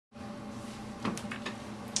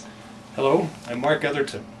Hello, I'm Mark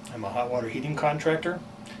Etherton. I'm a hot water heating contractor,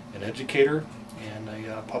 an educator, and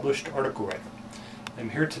a published article writer. I'm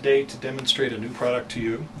here today to demonstrate a new product to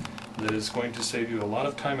you that is going to save you a lot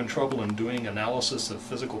of time and trouble in doing analysis of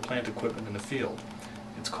physical plant equipment in the field.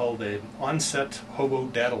 It's called an on-set HOBO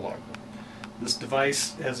data logger. This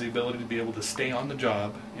device has the ability to be able to stay on the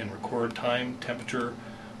job and record time, temperature,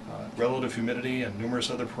 relative humidity, and numerous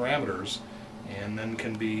other parameters, and then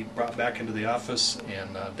can be brought back into the office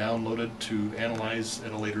and downloaded to analyze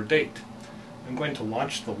at a later date. I'm going to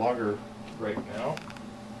launch the logger right now.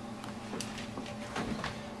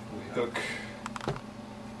 We hook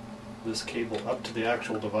this cable up to the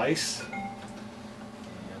actual device,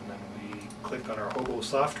 and then we click on our HOBO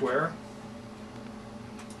software,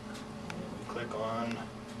 and we click on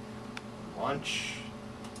launch,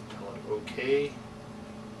 tell it OK.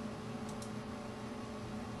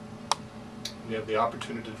 We have the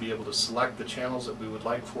opportunity to be able to select the channels that we would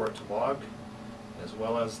like for it to log, as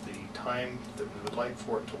well as the time that we would like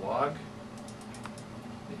for it to log,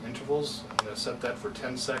 the intervals. I'm going to set that for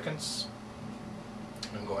 10 seconds.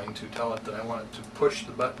 I'm going to tell it that I want it to push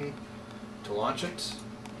the button to launch it,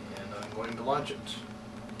 and I'm going to launch it.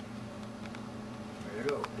 There you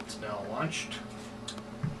go. It's now launched.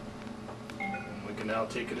 And we can now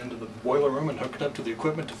take it into the boiler room and hook it up to the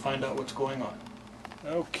equipment to find out what's going on.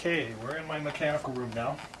 Okay, we're in my mechanical room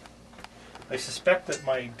now. I suspect that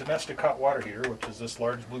my domestic hot water heater, which is this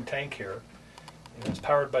large blue tank here, and it's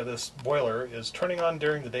powered by this boiler, is turning on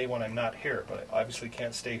during the day when I'm not here, but I obviously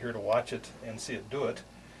can't stay here to watch it and see it do it.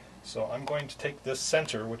 So I'm going to take this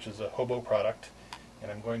sensor, which is a HOBO product,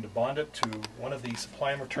 and I'm going to bond it to one of the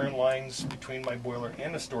supply and return lines between my boiler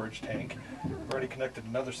and the storage tank. I've already connected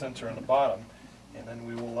another sensor on the bottom, and then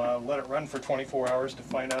we will let it run for 24 hours to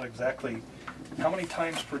find out exactly how many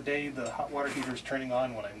times per day the hot water heater is turning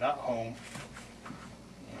on when I'm not home.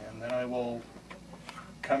 And then I will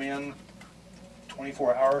come in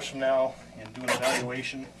 24 hours from now and do an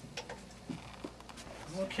evaluation.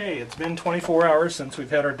 Okay, it's been 24 hours since we've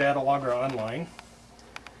had our data logger online.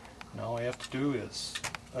 Now all I have to do is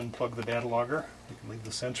unplug the data logger. You can leave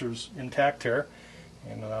the sensors intact here.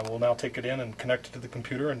 And we'll now take it in and connect it to the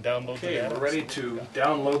computer and download the data. We're ready to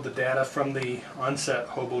download the data from the on-set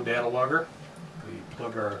HOBO data logger. We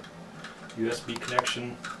plug our USB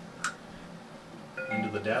connection into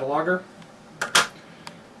the data logger,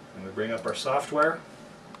 and we bring up our software.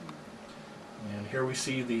 And here we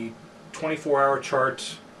see the 24-hour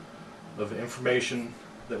chart of information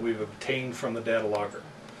that we've obtained from the data logger.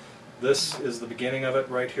 This is the beginning of it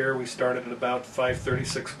right here. We started at about 5:30,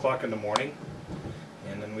 6 o'clock in the morning.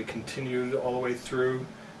 And then we continued all the way through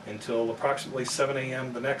until approximately 7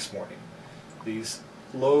 a.m. the next morning. These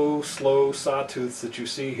low, slow sawtooths that you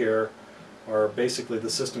see here are basically the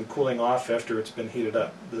system cooling off after it's been heated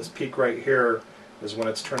up. This peak right here is when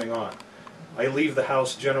it's turning on. I leave the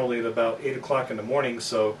house generally at about 8 o'clock in the morning,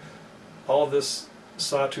 so all of this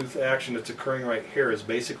sawtooth action that's occurring right here is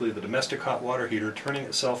basically the domestic hot water heater turning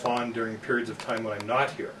itself on during periods of time when I'm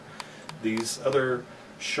not here. These other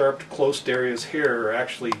sharp closed areas here are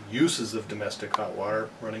actually uses of domestic hot water,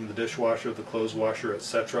 running the dishwasher, the clothes washer,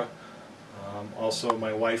 etc. Also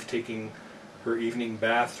my wife taking her evening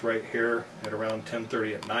bath right here at around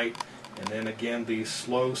 10:30 at night. And then again, these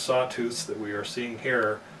slow sawtooths that we are seeing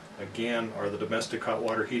here again are the domestic hot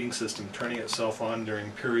water heating system turning itself on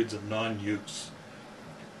during periods of non-use.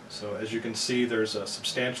 So as you can see, there's a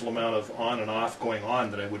substantial amount of on and off going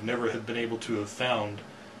on that I would never have been able to have found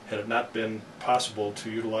had it not been possible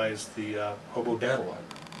to utilize the HOBO data logger.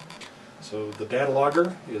 So the data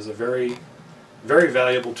logger is a very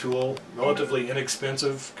valuable tool, relatively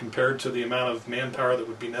inexpensive compared to the amount of manpower that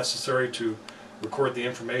would be necessary to record the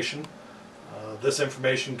information. This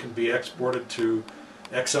information can be exported to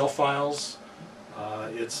Excel files.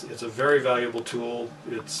 It's a very valuable tool.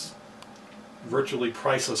 It's virtually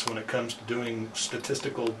priceless when it comes to doing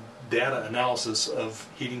statistical data analysis of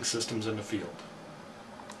heating systems in the field.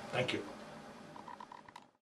 Thank you.